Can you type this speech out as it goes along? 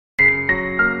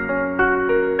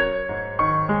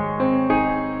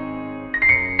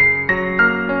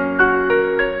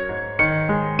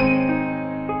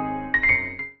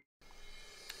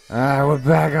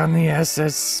back on the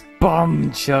SS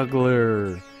Bum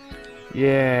Juggler.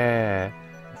 Yeah.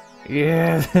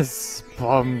 Yeah, the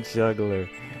Spum Juggler.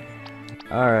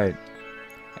 Alright.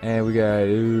 And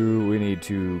we need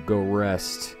to go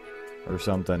rest or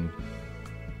something.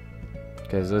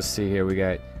 Because let's see here, we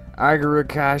got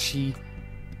Agarakashi,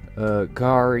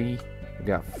 Gari, we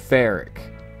got Ferric.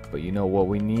 But you know what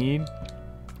we need?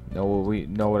 Know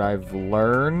what I've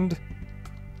learned?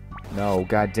 No,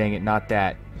 god dang it, not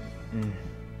that.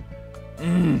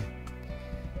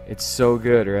 It's so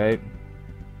good, right?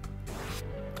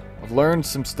 I've learned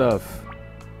some stuff.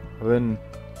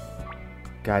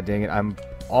 God dang it, I'm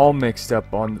all mixed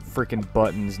up on the freaking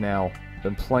buttons now.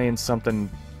 Been playing something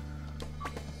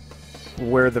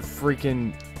where the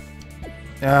freaking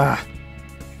Oh,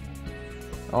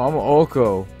 I'm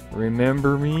Oko.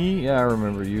 Remember me? Yeah, I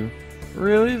remember you.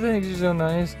 Really? Thanks, you're so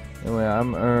nice. Anyway,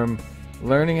 I'm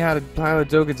learning how to pilot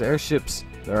Dogen's airships.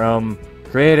 They're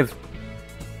creative.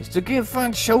 I still can't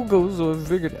find Shogo, so I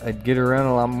figured I'd get around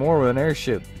a lot more with an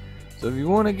airship. So if you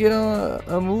want to get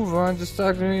a move on, just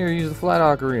talk to me or use the Flat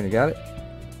Ocarina, got it?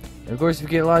 And of course, if you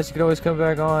get lost, you can always come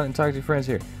back on and talk to your friends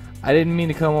here. I didn't mean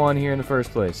to come on here in the first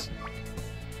place.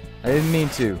 I didn't mean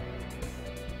to.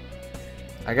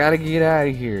 I gotta get out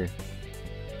of here.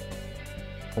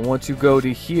 I want to go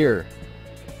to here.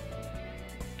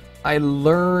 I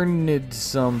learned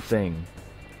something.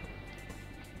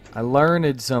 I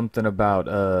learned something about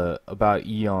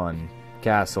Eon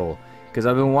Castle, because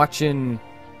I've been watching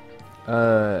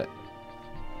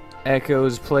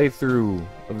Echo's playthrough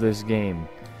of this game.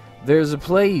 There's a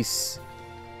place.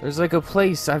 There's like a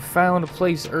place. I found a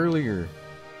place earlier.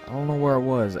 I don't know where it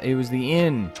was. It was the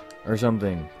inn or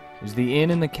something. It was the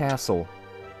inn in the castle.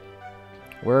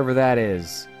 Wherever that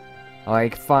is. I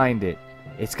find it.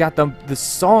 It's got the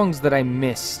songs that I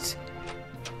missed.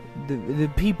 The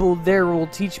people there will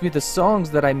teach me the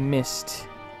songs that I missed.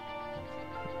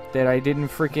 That I didn't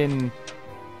freaking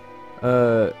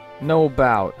know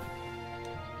about.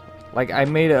 Like, I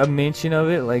made a mention of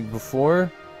it, like,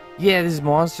 before. Yeah, this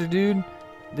monster dude.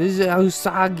 This is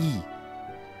Usagi.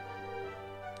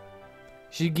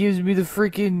 She gives me the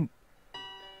freaking...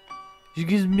 She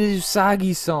gives me the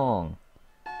Usagi song.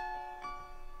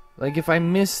 Like, if I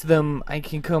miss them, I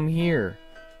can come here.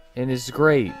 And it's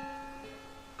great.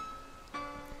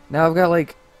 Now I've got,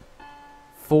 like,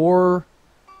 4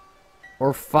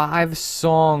 or 5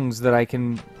 songs that I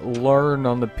can learn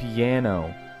on the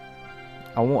piano.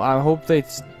 I hope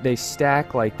they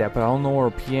stack like that, but I don't know where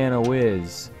a piano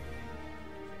is.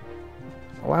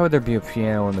 Why would there be a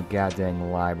piano in the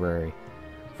goddamn library?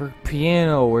 For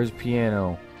piano, where's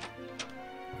piano?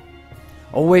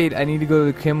 Oh wait, I need to go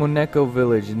to the Kemoneko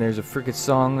village, and there's a freaking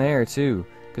song there too.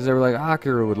 Because they were like,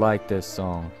 Akira would like this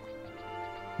song.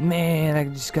 Man, I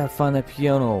just gotta find that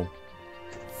piano.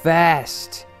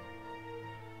 Fast!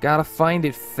 Gotta find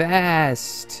it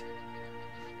fast!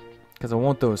 Because I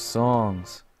want those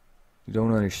songs. You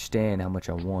don't understand how much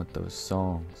I want those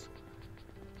songs.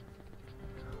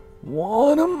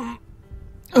 Want 'em?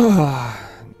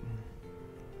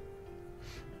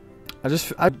 I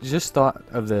just thought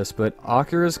of this, but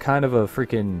Akira's kind of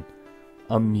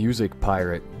a music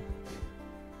pirate.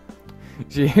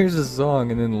 She hears a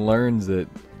song and then learns it,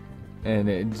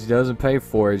 and she doesn't pay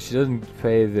for it. She doesn't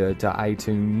pay to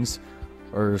iTunes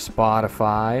or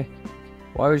Spotify.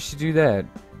 Why would she do that?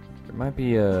 There might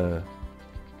be a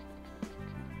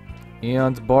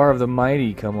Eon's Bar of the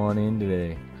Mighty come on in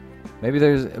today. Maybe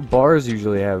there's bars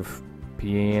usually have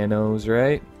pianos,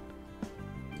 right?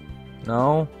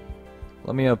 No?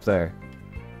 Let me up there.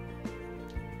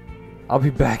 I'll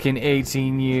be back in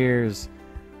 18 years.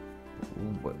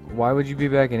 Why would you be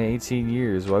back in 18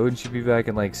 years? Why wouldn't you be back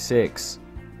in like 6?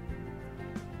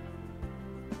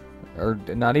 Or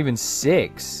not even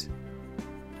 6.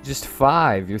 Just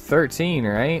 5. You're 13,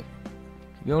 right?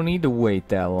 You don't need to wait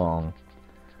that long.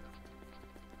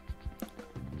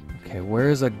 Okay,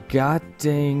 where's a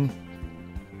goddamn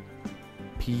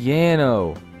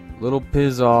piano? Little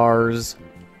Pizzars.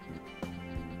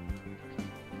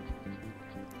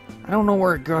 I don't know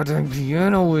where a goddamn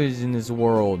piano is in this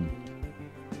world.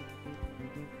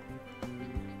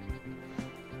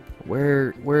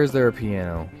 Where is there a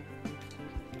piano?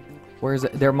 Where is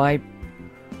it? There might...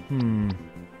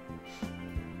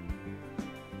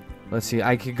 Let's see,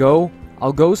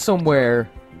 I'll go somewhere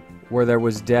where there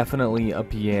was definitely a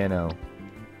piano.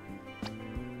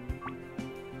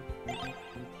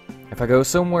 If I go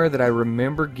somewhere that I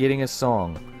remember getting a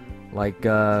song, like,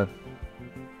 I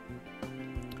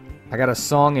got a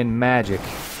song in Magic.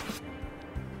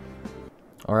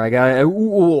 Or I got,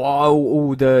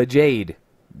 the Jade.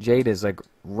 Jade is like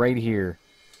right here.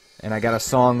 And I got a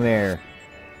song there.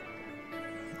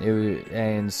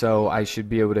 And so I should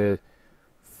be able to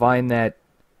find that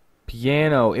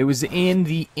piano. It was in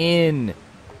the inn.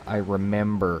 I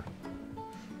remember.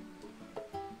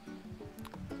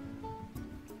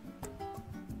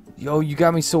 Yo, you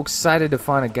got me so excited to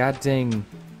find a goddamn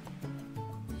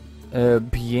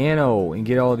piano and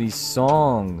get all these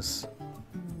songs.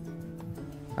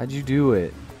 How'd you do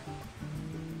it?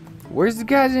 Where's the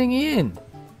goddamn inn?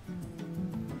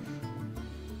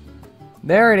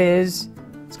 There it is.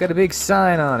 It's got a big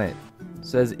sign on it. It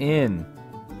says inn.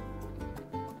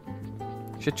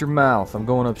 Shut your mouth. I'm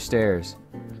going upstairs.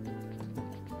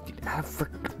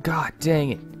 God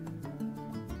dang it.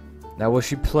 Now will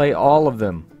she play all of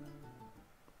them?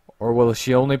 Or will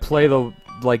she only play the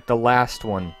last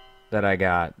one that I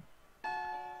got?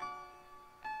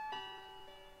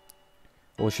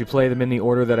 Will she play them in the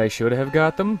order that I should have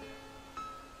got them?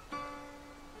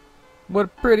 What a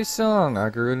pretty song. I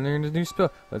could learn a new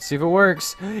spell. Let's see if it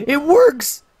works. It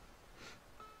works!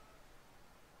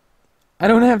 I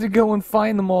don't have to go and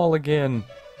find them all again.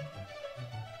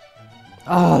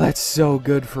 Oh, that's so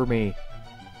good for me.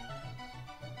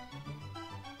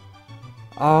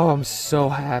 Oh, I'm so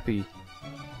happy.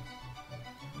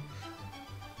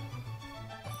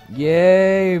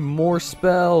 Yay, more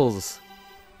spells.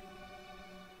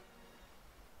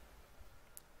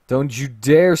 Don't you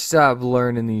dare stop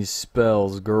learning these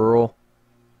spells, girl.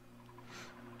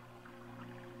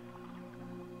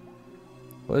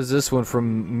 What is this one,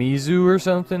 from Mizu or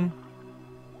something?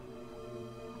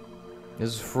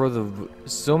 This is for the...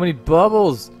 So many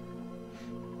bubbles!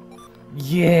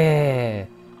 Yeah!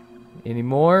 Any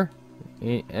more?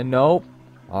 Nope.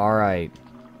 Alright.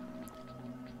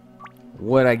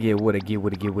 What'd I get? What'd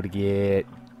I get?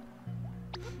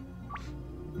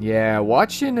 Yeah,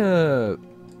 watching Echo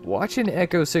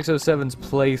 607's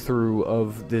playthrough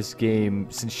of this game,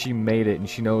 since she made it and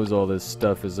she knows all this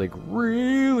stuff, is like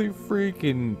really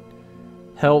freaking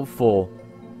helpful.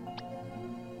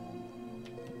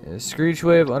 A Screech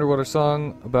Wave, underwater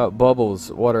song about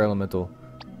bubbles, water elemental.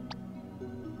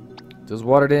 Does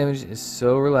water damage, is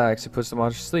so relaxed, it puts the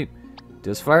monster to sleep.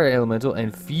 Does fire elemental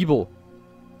and feeble.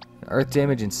 Earth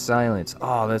damage and silence.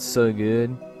 Oh, that's so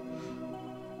good.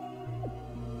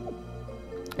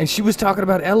 And she was talking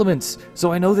about elements,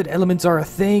 so I know that elements are a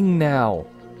thing now.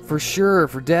 For sure,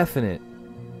 for definite.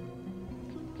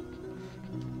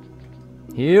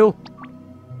 Heal.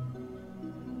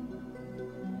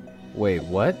 Wait,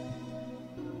 what?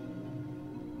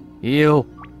 Heal.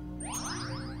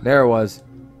 There it was.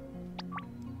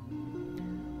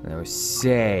 Now we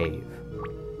save.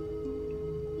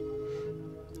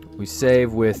 We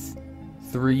save with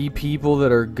 3 people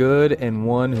that are good and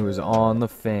 1 who is on the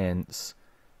fence.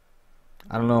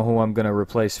 I don't know who I'm gonna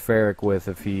replace Ferric with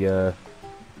if he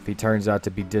turns out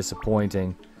to be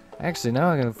disappointing. Actually, now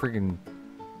I'm gonna freaking...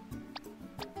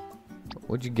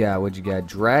 What you got? What you got?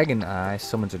 Dragon Eye.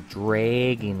 Someone's a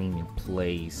dragon in your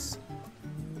place.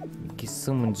 Guess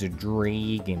someone's a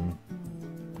dragon.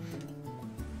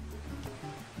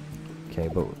 Okay,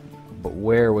 but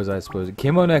where was I supposed to?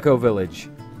 Kimoneko Village.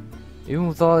 Even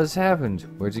with all this happened,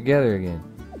 we're together again.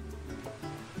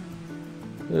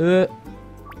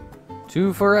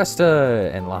 To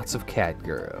Foresta and lots of cat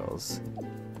girls.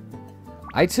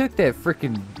 I took that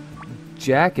freaking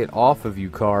jacket off of you,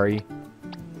 Kari.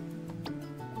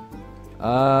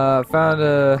 Found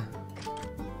a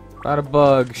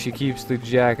bug. She keeps the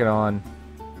jacket on,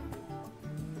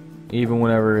 even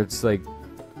whenever it's like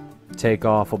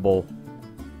take-offable.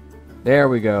 There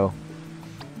we go.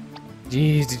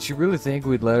 Jeez, did you really think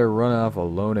we'd let her run off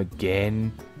alone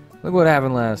again? Look what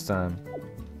happened last time.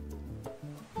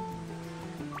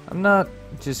 I'm not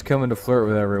just coming to flirt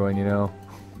with everyone, you know.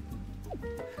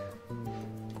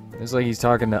 It's like he's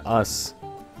talking to us.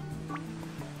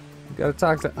 You gotta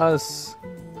talk to us.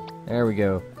 There we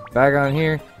go. Back on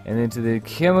here, and then to the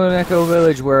Kimoneko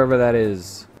Village, wherever that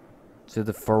is. To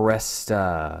the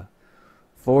Foresta.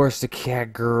 Forest of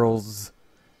cat girls.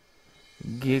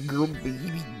 Get girl,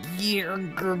 baby. Yeah,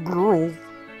 girl.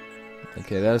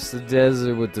 Okay, that's the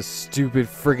desert with the stupid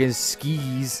friggin'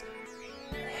 skis.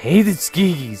 Hated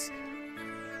skis.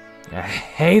 I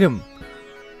hate them.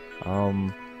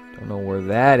 Don't know where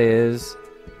that is.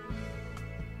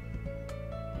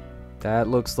 That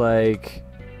looks like...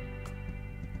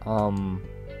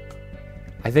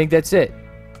 I think that's it.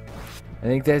 I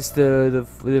think that's the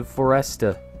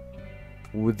Foresta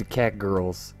with the cat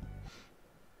girls.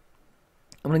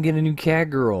 I'm gonna get a new cat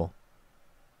girl.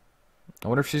 I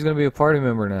wonder if she's gonna be a party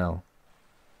member now.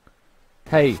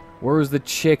 Hey, where was the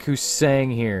chick who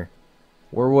sang here?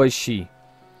 Where was she?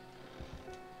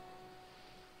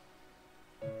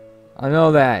 I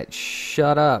know that.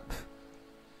 Shut up.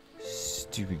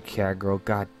 Stupid cat girl.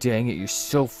 God dang it. You're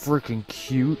so freaking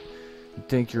cute. You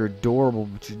think you're adorable,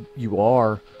 but you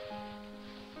are.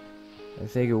 I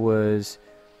think it was...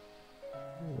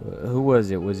 Who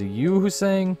was it? Was it you who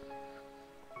sang?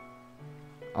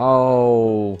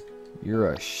 Oh,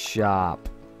 you're a shop.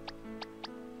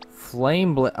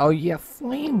 Flame blade. Oh yeah,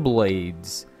 flame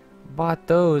blades. Bought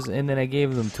those and then I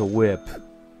gave them to Whip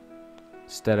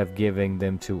instead of giving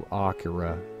them to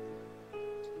Akira.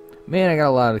 Man, I got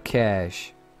a lot of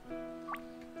cash.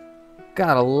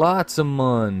 Got a lots of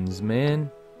muns, man.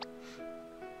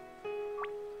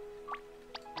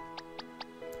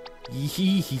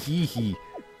 Yee.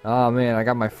 Oh man, I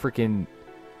got my freaking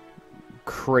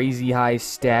crazy high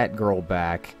stat girl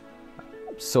back.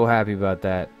 I'm so happy about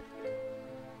that.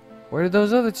 Where did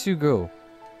those other two go?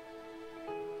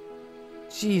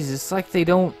 Jeez, it's like they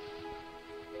don't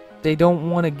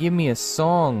want to give me a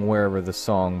song wherever the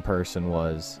song person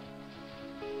was.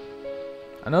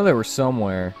 I know they were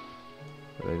somewhere.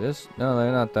 Were they this? No,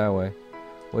 they're not that way.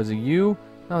 Was it you?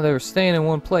 No, they were staying in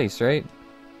one place, right?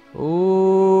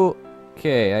 Ooh,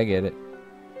 okay, I get it.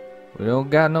 We don't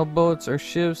got no boats or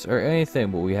ships or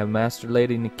anything, but we have Master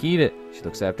Lady Nikita. She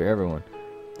looks after everyone.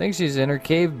 I think she's in her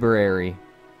cave brewery.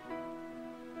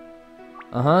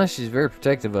 She's very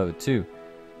protective of it too.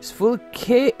 It's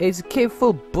a cave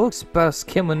full of books about us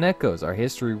Kemonekos. Our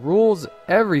history rules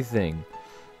everything.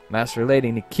 Master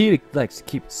Lady Nikita likes to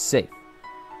keep it safe.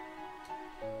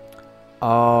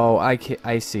 Oh,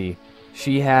 I see.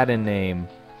 She had a name.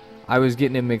 I was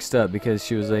getting it mixed up because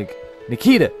she was like,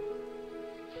 Nikita!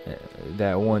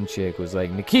 That one chick was like,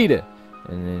 Nikita!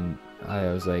 And then I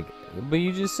was like, but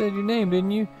you just said your name,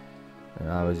 didn't you?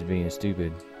 And I was being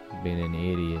stupid. Being an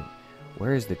idiot.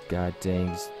 Where is the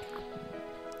goddamn...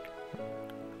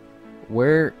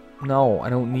 Where? No, I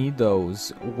don't need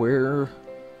those. Where?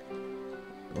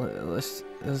 Let's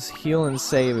heal and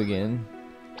save again.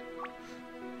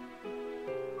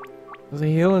 Let's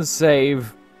heal and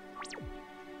save.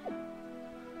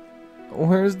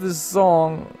 Where's this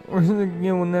song? Where's the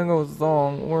Kemoneko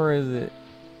song? Where is it?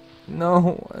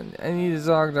 No, I need to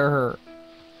talk to her.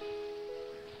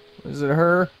 Is it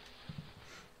her?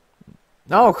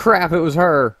 Oh crap, it was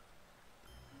her.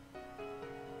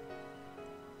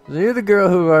 So you're the girl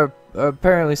who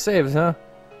apparently saved, huh?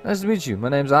 Nice to meet you. My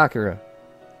name's Akira.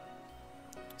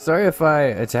 Sorry if I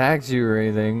attacked you or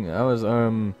anything. I was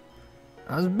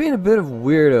being a bit of a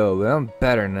weirdo, but I'm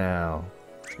better now.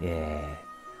 Yeah.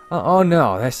 Oh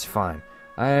no, that's fine.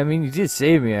 I mean, you did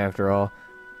save me after all.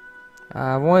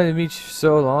 I wanted to meet you for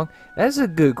so long. That's a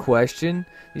good question.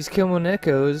 These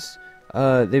Kemonekos,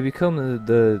 they become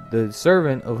the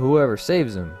servant of whoever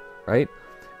saves them, right?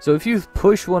 So if you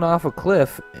push one off a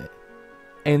cliff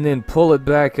and then pull it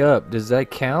back up, does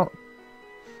that count?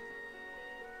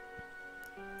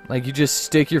 Like you just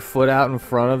stick your foot out in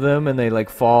front of them and they like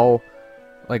fall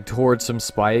like towards some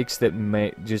spikes that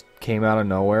just came out of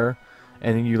nowhere,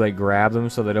 and then you like grab them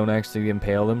so they don't actually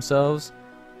impale themselves.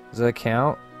 Does that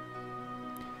count?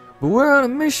 But we're on a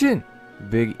mission. The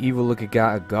big evil looking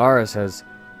guy Agaris has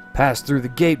passed through the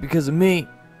gate because of me.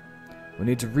 We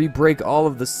need to re-break all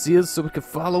of the seals so we can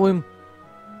follow him.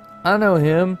 I know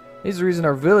him. He's the reason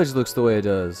our village looks the way it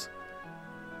does.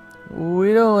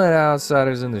 We don't let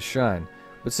outsiders in the shrine.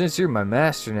 But since you're my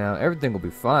master now, everything will be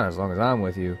fine as long as I'm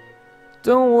with you.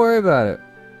 Don't worry about it.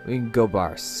 We can go by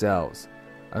ourselves.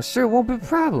 I'm sure it won't be a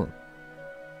problem.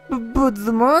 But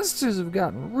the monsters have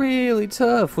gotten really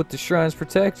tough with the shrine's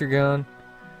protector gone.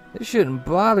 They shouldn't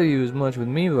bother you as much with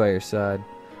me by your side.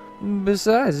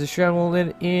 Besides, the shrine won't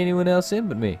let anyone else in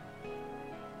but me.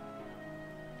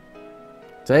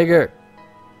 Take her.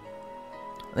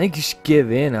 I think you should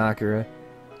give in, Akira.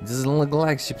 It doesn't look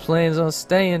like she plans on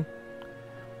staying.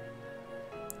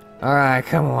 Alright,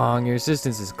 come along. Your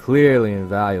assistance is clearly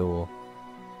invaluable.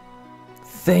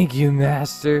 Thank you,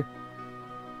 Master.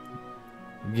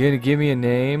 You gonna give me a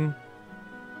name?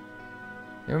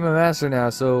 You're my master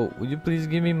now, so would you please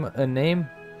give me a name?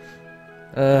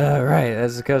 Right,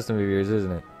 that's a custom of yours,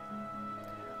 isn't it?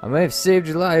 I may have saved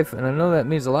your life, and I know that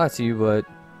means a lot to you, but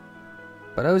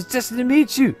I was destined to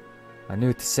meet you. I knew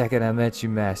it the second I met you,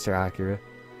 Master Akira.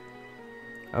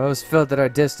 I always felt that our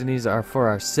destinies are for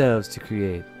ourselves to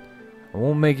create. I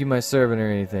won't make you my servant or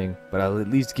anything, but I'll at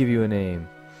least give you a name.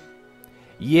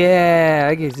 Yeah,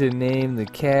 I get to name the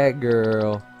cat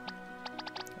girl.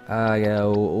 I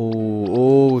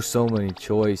got so many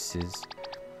choices.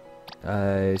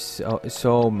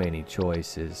 So many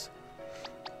choices.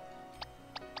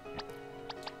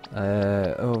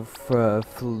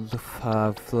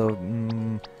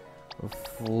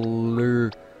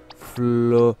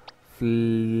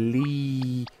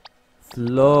 Flea.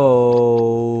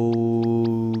 Flow.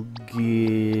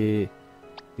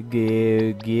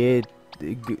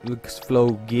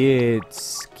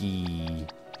 Flogitsky.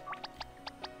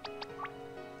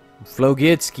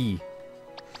 Flogitsky.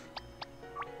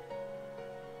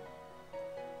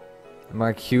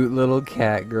 My cute little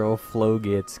cat girl,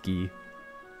 Flogitsky.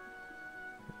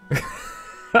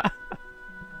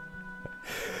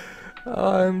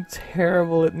 Oh, I'm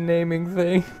terrible at naming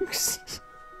things.